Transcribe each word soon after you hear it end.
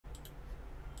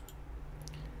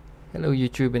Hello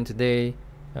YouTube, and today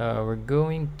we're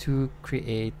going to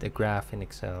create a graph in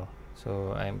Excel.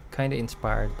 So I'm kind of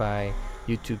inspired by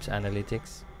YouTube's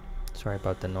analytics. Sorry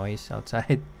about the noise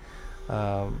outside.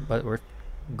 But we're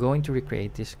going to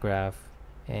recreate this graph,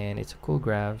 and it's a cool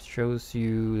graph. Shows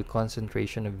you the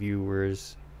concentration of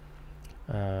viewers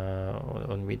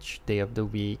on which day of the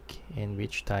week and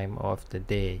which time of the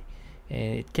day.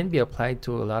 And it can be applied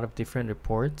to a lot of different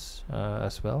reports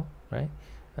as well, right?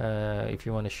 If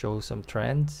you want to show some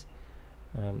trends,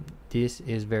 this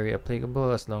is very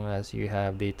applicable as long as you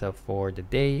have data for the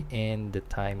day and the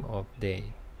time of day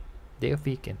of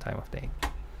week and time of day.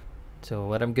 So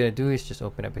what I'm gonna do is just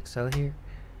open up Excel here,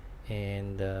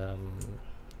 and let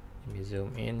me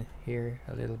zoom in here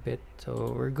a little bit.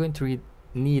 So we're going to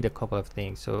need a couple of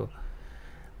things. So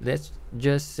let's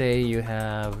just say you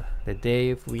have the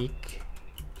day of week,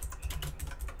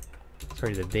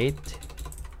 sorry, the date,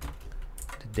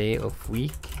 the day of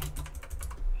week,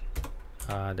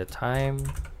 the time,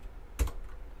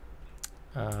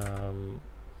 and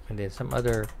then some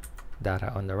other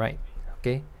data on the right.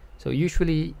 Okay, so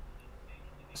usually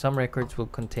some records will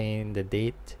contain the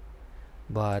date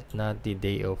but not the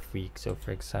day of week. So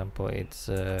for example, it's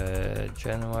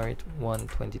January 1,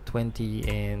 2020,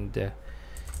 and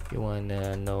you want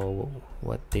to know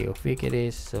what day of week it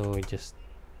is, so just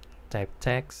type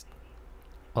text,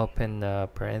 open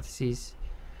parentheses,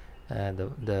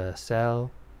 the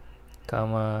cell,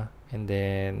 comma, and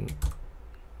then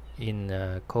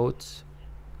in quotes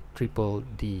triple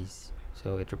D's,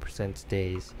 so it represents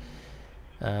days.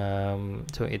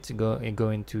 So it's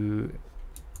going to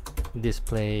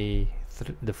display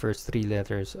the first three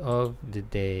letters of the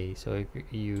day. So if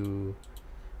you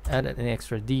add an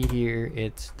extra D here,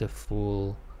 it's the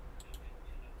full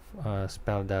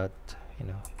spelled out,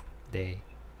 day.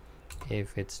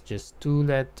 If it's just two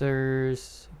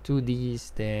letters, two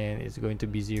D's, then it's going to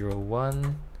be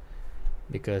 01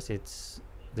 because it's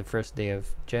the first day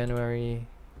of January.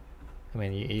 I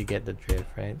mean, you get the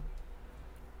drift, right?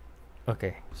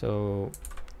 Okay, so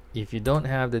if you don't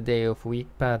have the day of week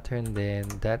pattern, then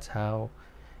that's how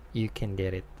you can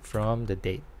get it from the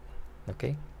date.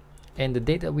 Okay, and the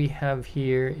date that we have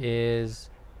here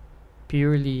is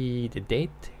purely the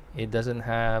date. It doesn't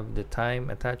have the time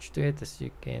attached to it, as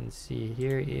you can see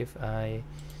here. If I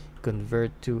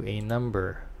convert to a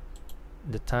number,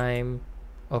 the time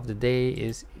of the day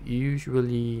is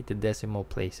usually the decimal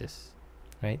places,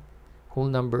 right? Whole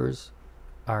numbers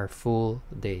are full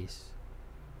days.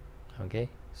 Okay,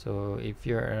 so if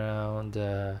you're around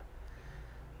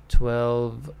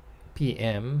 12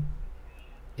 p.m.,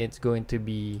 it's going to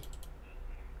be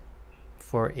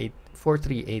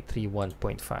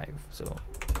 43831.5. So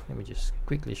let me just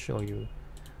quickly show you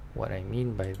what I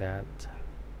mean by that.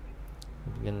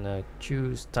 I'm gonna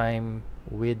choose time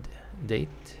with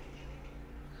date.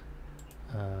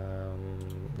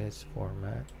 Let's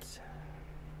format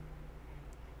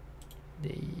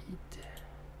date.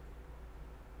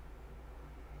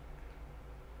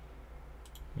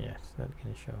 Yes, that's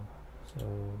gonna show. So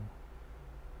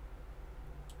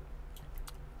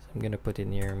I'm gonna put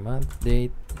in here month,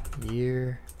 date,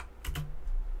 year,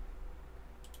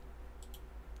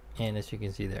 and as you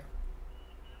can see there,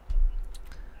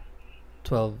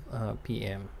 12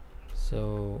 p.m.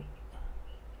 So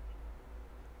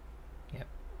yeah,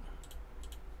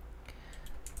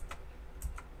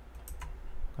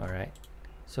 all right.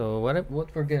 So what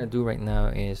we're gonna do right now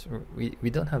is we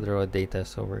don't have the raw data,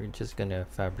 so we're just gonna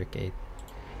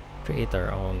create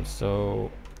our own.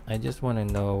 So I just want to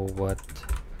know what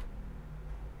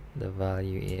the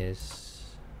value is.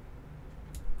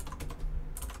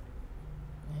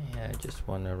 Yeah, I just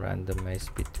want to randomize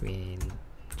between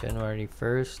January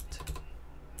 1st,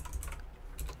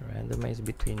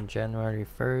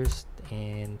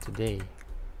 and today,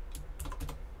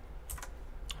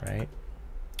 right?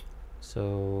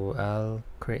 So I'll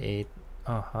create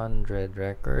 100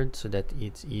 records so that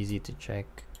it's easy to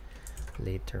check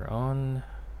later on.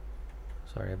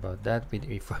 Sorry about that.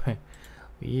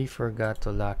 We forgot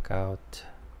to lock out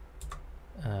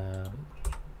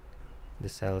the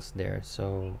cells there.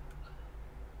 So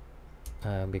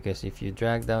because if you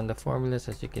drag down the formulas,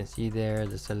 as you can see there,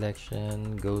 the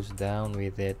selection goes down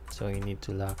with it, so you need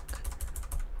to lock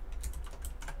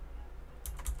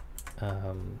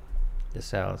the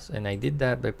cells. And I did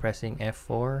that by pressing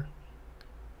F4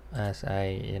 as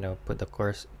I put the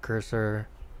cursor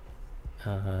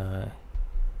on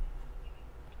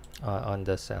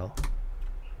the cell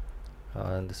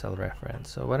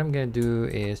reference. So what I'm gonna do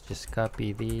is just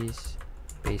copy these,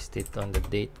 paste it on the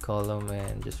date column,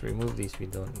 and just remove these. We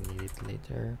don't need it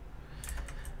later.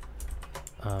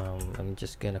 I'm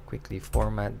just gonna quickly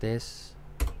format this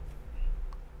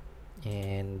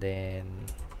and then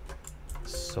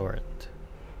sort.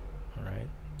 All right.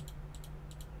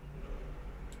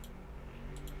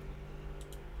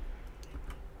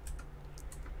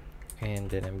 And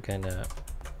then I'm gonna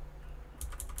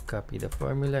copy the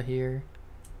formula here.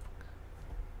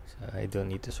 So I don't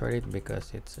need to sort it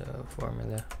because it's a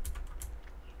formula.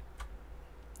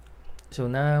 So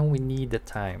now we need the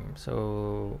time.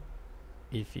 So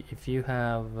if you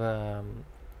have the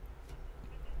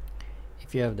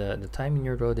time in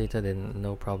your raw data, then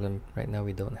no problem. Right now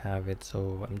we don't have it,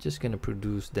 so I'm just gonna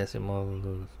produce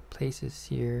decimal places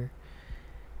here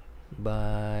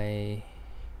by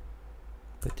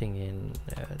putting in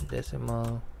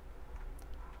decimal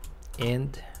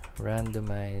and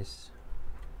randomize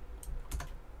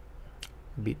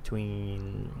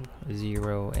between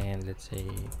 0 and let's say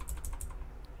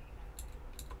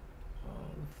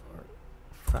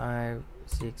 5,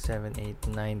 6, 7, 8,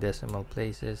 9 decimal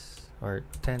places, or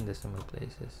 10 decimal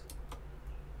places,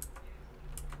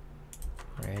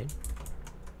 right?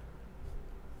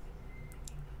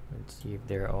 Let's see if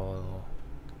they're all,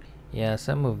 yeah,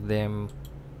 some of them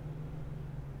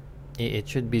it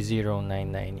should be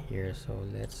 099 here, so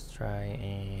let's try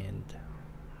and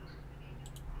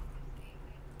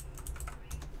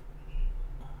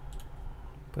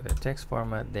put a text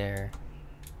format there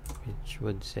which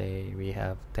would say we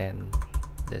have 10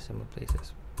 decimal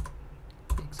places.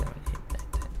 6, 7, 8, 9,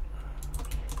 10.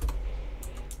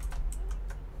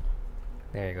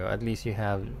 There you go. At least you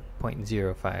have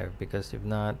 0.05, because if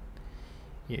not,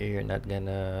 you're not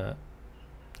gonna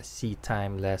see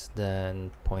time less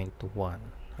than 0.1.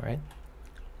 Alright,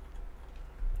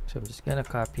 so I'm just gonna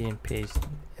copy and paste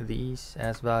these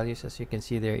as values. As you can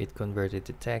see there, it converted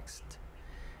to text,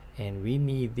 and we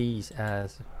need these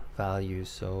as values.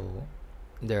 So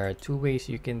there are two ways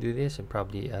you can do this, and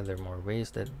probably other more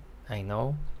ways that I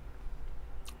know.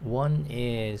 One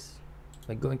is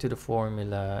by going to the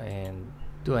formula and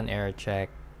do an error check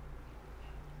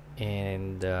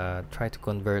and try to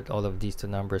convert all of these to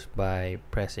numbers by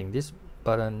pressing this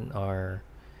button or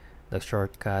the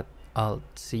shortcut Alt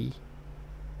C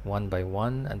one by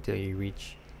one until you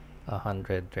reach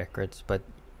 100 records. But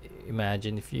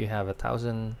imagine if you have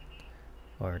 1,000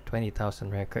 or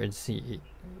 20,000 records,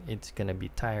 it's gonna be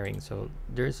tiring. So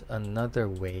there's another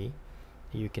way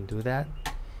you can do that,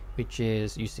 which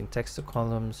is using text to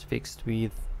columns, fixed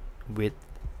width,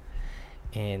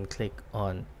 and click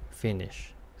on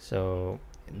finish. So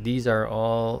these are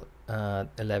all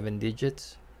 11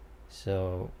 digits,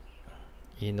 so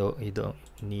you don't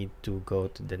need to go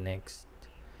to the next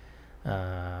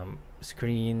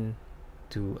screen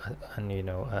to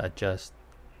adjust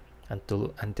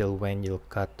until when you'll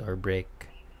cut or break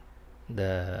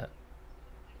the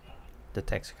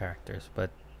text characters,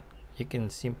 but you can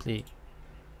simply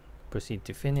proceed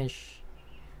to finish.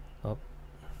 Oh,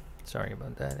 sorry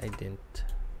about that, I didn't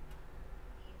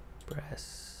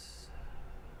press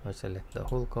or select the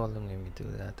whole column. Let me do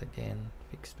that again.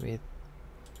 Fixed width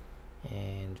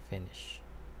and finish.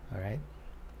 All right,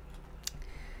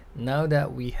 now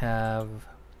that we have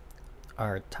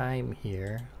our time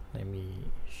here, let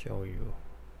me show you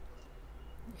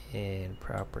in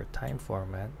proper time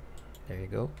format. There you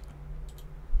go.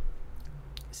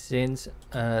 Since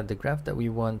the graph that we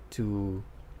want to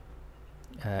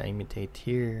imitate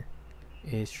here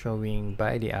is showing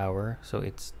by the hour, so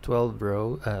it's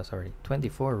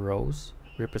 24 rows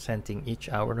representing each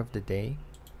hour of the day.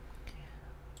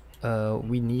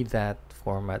 We need that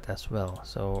format as well,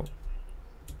 so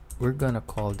we're gonna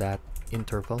call that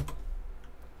interval.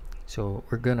 So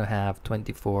we're gonna have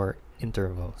 24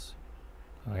 intervals,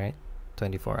 all right,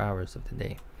 24 hours of the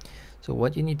day. So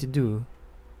what you need to do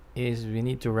is we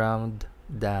need to round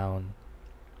down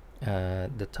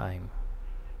the time.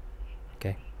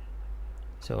 Okay,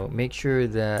 so make sure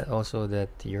that also that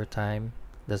your time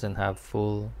doesn't have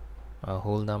full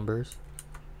whole numbers.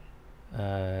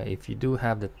 If you do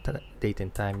have the date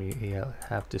and time, you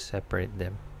have to separate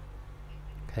them.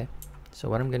 Okay, so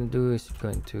what I'm going to do is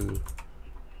going to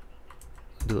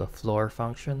do a floor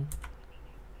function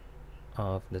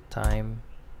of the time,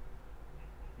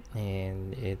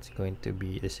 and it's going to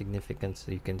be the significance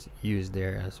you can use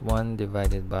there as 1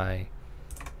 divided by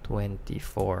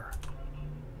 24,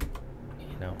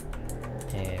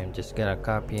 and I'm just gonna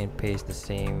copy and paste the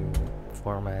same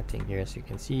formatting here. As you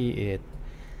can see, it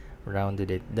rounded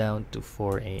it down to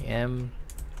 4 a.m.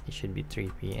 It should be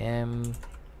 3 p.m.,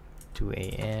 2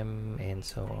 a.m., and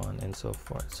so on and so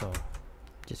forth. So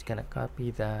just gonna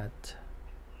copy that,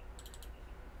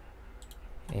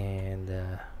 and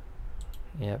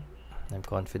yep, I'm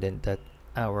confident that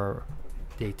our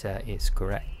data is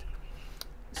correct.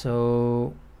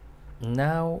 So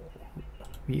now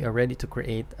we are ready to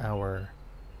create our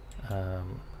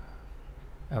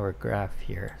graph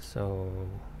here. So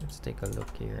let's take a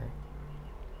look here.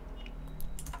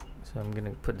 So I'm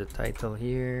gonna put the title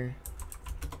here,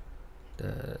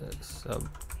 the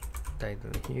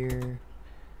subtitle here,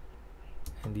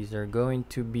 and these are going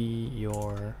to be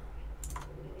your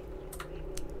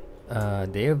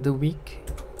day of the week.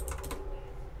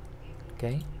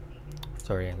 Okay,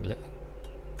 sorry, I'm gonna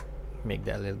make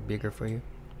that a little bigger for you.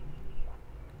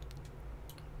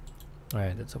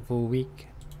 Alright, that's a full week.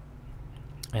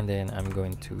 And then I'm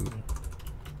going to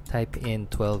type in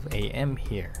 12 a.m.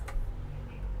 here.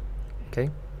 Okay,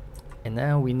 and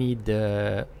now we need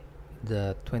the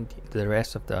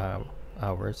rest of the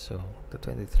hours, so the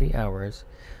 23 hours.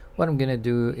 What I'm gonna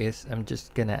do is I'm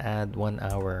just gonna add 1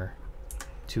 hour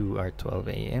to our 12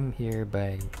 a.m. here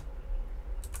by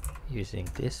using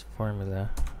this formula.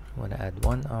 I want to add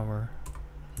 1 hour,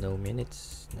 no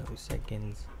minutes, no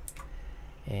seconds,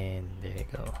 and there you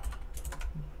go.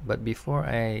 But before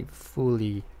I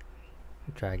fully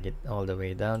drag it all the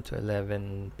way down to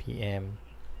 11 p.m.,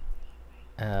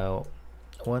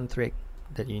 one trick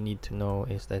that you need to know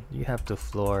is that you have to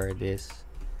floor this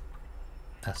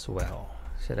as well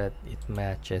so that it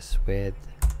matches with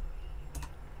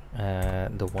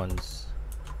the ones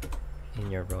in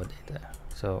your raw data.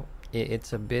 So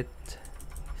it's a bit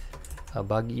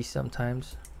buggy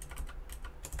sometimes.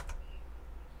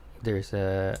 There's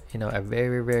a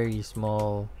very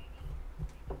small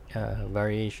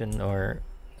variation or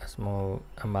a small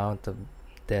amount of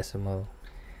decimal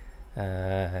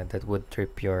that would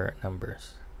trip your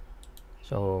numbers.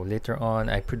 So later on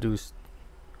I produced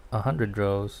 100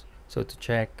 rows, so to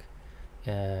check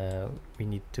we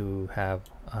need to have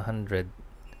 100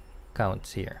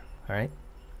 counts here. All right,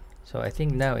 so I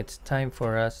think now it's time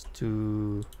for us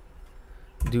to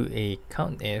do a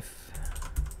count if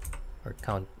or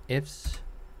count ifs.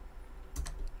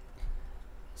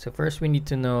 So first we need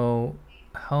to know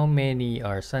how many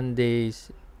are Sundays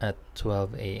at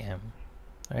 12 a.m.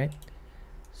 all right,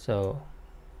 so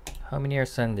how many are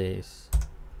Sundays,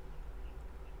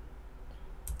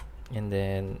 and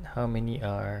then how many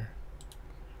are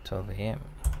 12 a.m.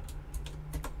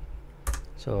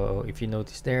 So if you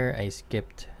notice there, I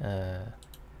skipped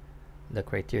the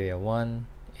criteria 1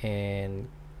 and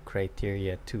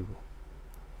criteria 2.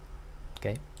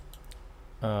 Okay,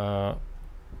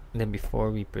 then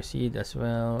before we proceed as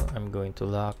well, I'm going to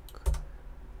lock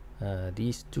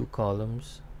these 2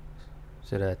 columns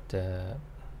so that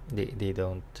they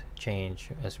don't change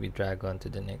as we drag on to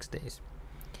the next days.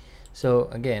 So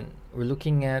again, we're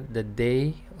looking at the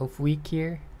day of week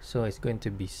here, so it's going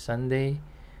to be Sunday.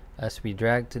 As we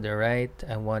drag to the right,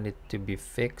 I want it to be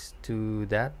fixed to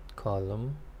that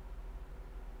column.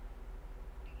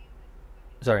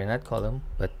 Sorry, not column,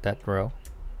 but that row.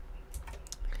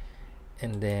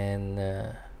 And then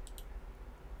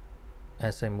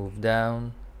as I move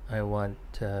down, I want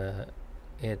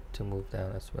it to move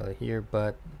down as well here,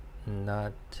 but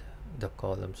not the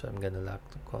column, so I'm gonna lock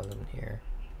the column here.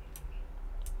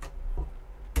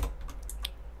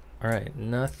 All right,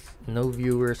 no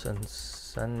viewers on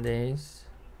Sundays.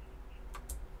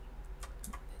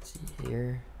 Let's see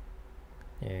here.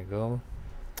 There you go.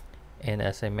 And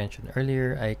as I mentioned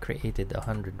earlier, I created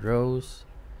 100 rows.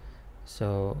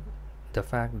 So the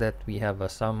fact that we have a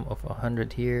sum of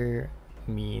 100 here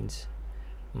means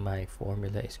my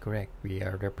formula is correct. We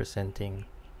are representing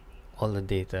all the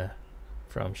data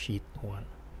from sheet 1.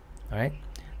 All right.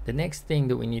 The next thing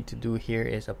that we need to do here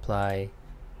is apply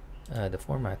the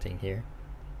formatting here.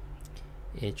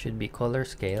 It should be color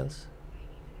scales,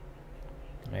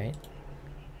 right?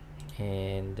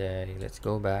 And let's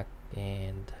go back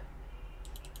and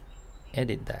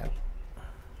edit that.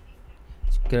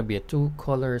 It's gonna be a 2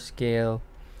 color scale.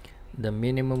 The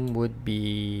minimum would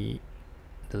be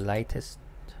the lightest.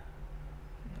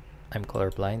 I'm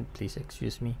colorblind, please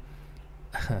excuse me.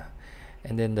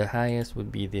 And then the highest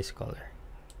would be this color.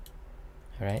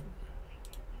 All right,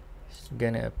 it's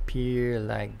gonna appear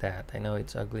like that. I know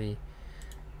it's ugly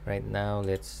right now.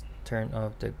 Let's turn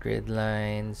off the grid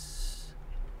lines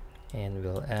and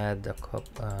we'll add the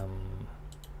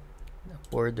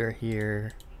border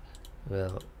here.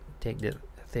 We'll take the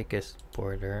thickest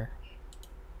border,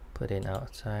 put in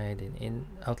outside and in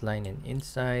outline and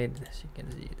inside, as you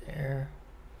can see there.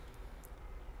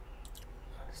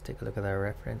 Let's take a look at our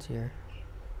reference here.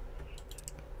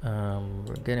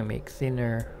 We're gonna make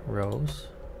thinner rows.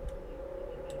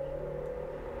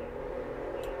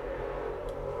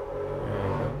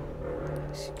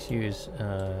 Excuse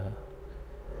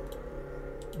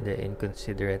The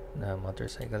inconsiderate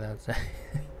motorcycle outside.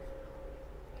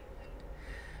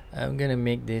 I'm gonna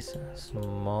make this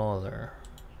smaller.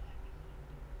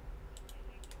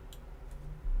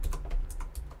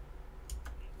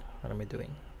 What am I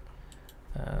doing?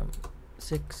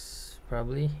 6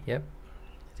 probably. Yep,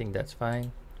 I think that's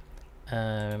fine.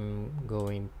 I'm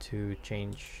going to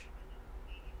change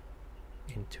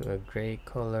into a gray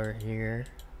color here.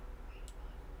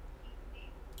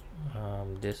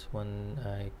 This one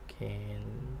I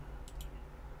can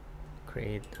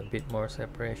create a bit more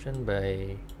separation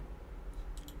by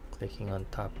clicking on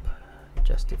top,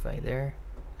 justify there.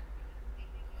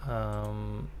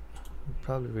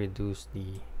 Probably reduce the,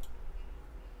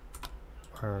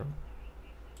 or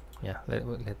yeah,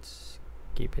 let's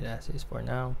keep it as is for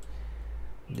now.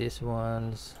 These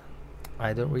ones,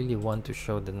 I don't really want to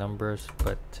show the numbers,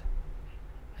 but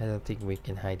I don't think we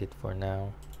can hide it for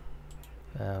now.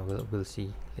 We'll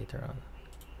see later on.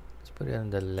 Let's put it on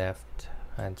the left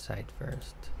hand side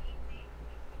first.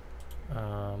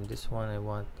 This one I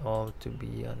want all to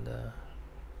be on the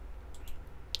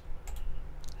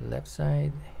left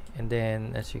side, and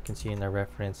then as you can see in the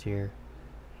reference here,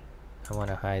 I want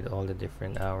to hide all the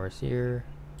different hours here.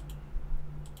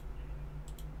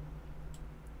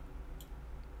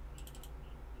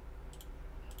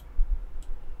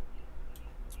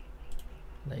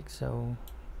 Like so,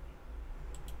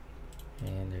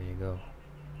 and there you go.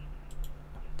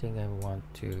 I think I want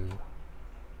to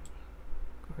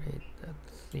create that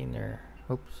thinner.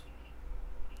 Oops,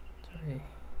 sorry.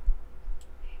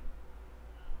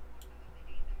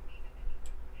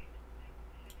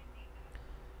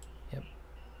 Yep,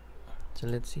 so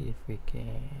let's see if we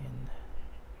can,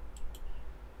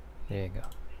 there you go,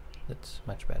 that's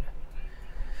much better.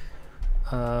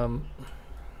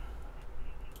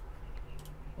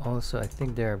 Also, I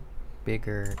think there are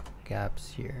bigger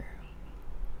gaps here,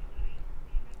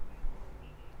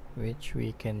 which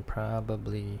we can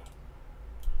probably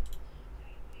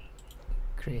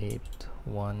create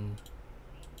one.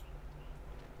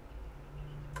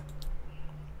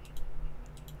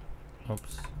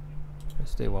 Oops,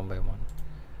 let's do one by one.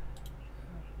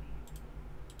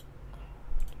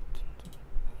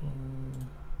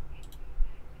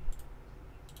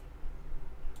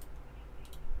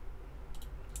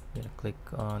 I'm gonna click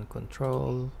on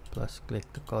control plus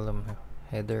click the column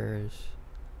headers,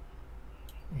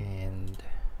 and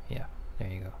yeah, there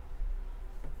you go.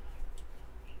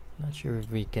 Not sure if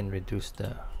we can reduce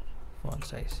the font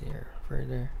size here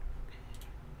further.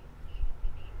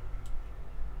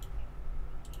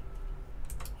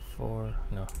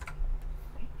 No,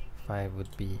 5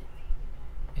 would be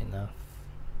enough,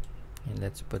 and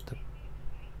let's put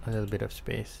a little bit of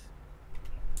space.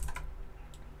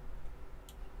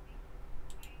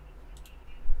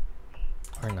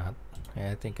 Or not.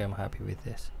 I think I'm happy with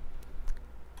this.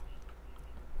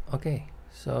 Okay,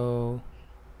 so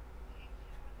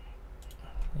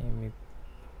let me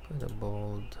put a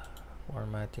bold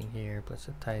formatting here plus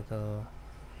a title,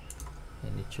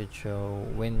 and it should show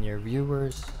when your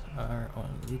viewers are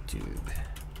on YouTube.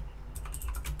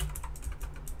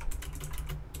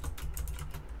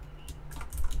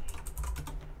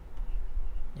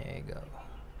 There you go,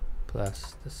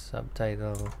 plus the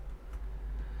subtitle.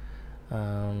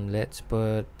 Let's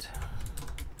put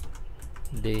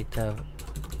data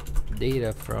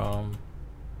from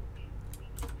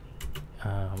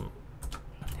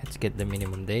let's get the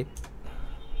minimum date.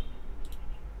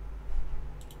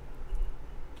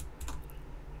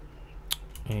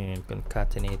 And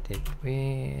concatenate it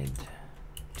with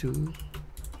 2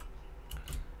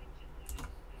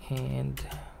 and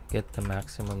get the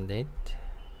maximum date.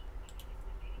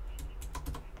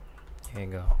 There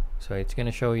you go. So it's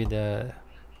gonna show you the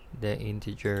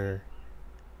integer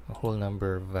whole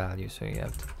number value, so you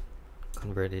have to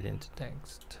convert it into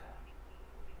text.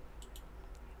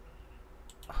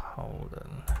 Hold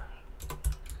on.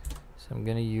 So I'm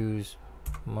gonna use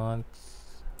month,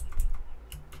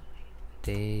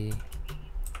 day,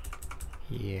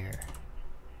 year.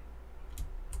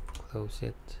 Close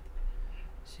it.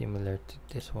 Similar to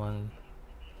this one.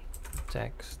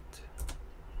 Text.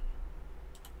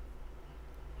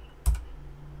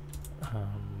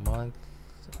 Month,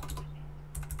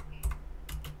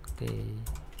 day,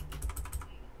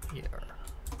 year.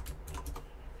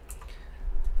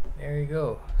 There you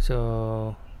go.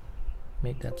 So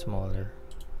make that smaller.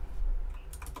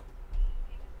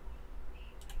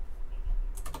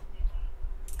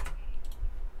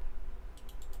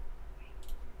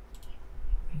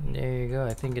 There you go.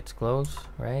 I think it's close,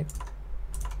 right?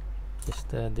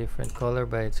 Just a different color,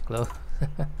 but it's close.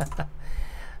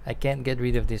 I can't get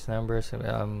rid of these numbers.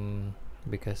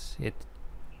 because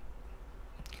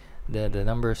the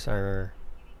numbers are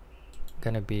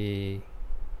gonna be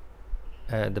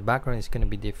the background is gonna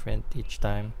be different each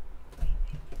time.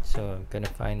 So I'm gonna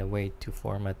find a way to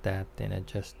format that and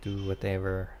adjust to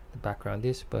whatever the background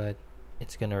is, but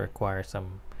it's gonna require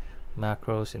some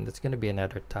macros, and that's gonna be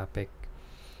another topic.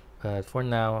 But for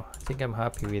now, I think I'm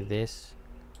happy with this.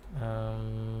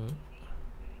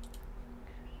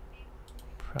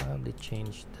 Probably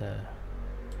change the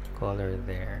color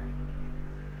there.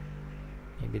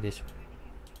 Maybe this one.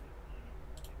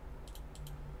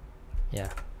 Yeah,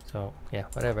 so yeah,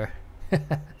 whatever.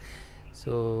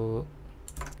 So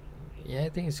yeah, I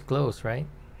think it's close, right?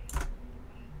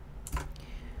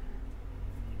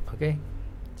 Okay,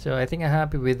 so I think I'm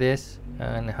happy with this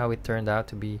and how it turned out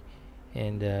to be,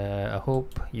 and I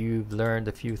hope you've learned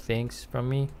a few things from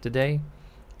me today.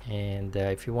 And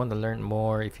if you want to learn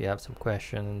more, if you have some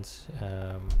questions,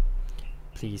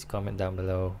 please comment down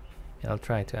below, and I'll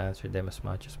try to answer them as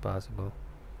much as possible.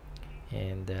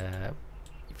 And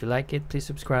if you like it, please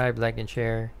subscribe, like, and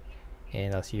share,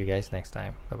 and I'll see you guys next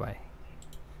time. Bye bye.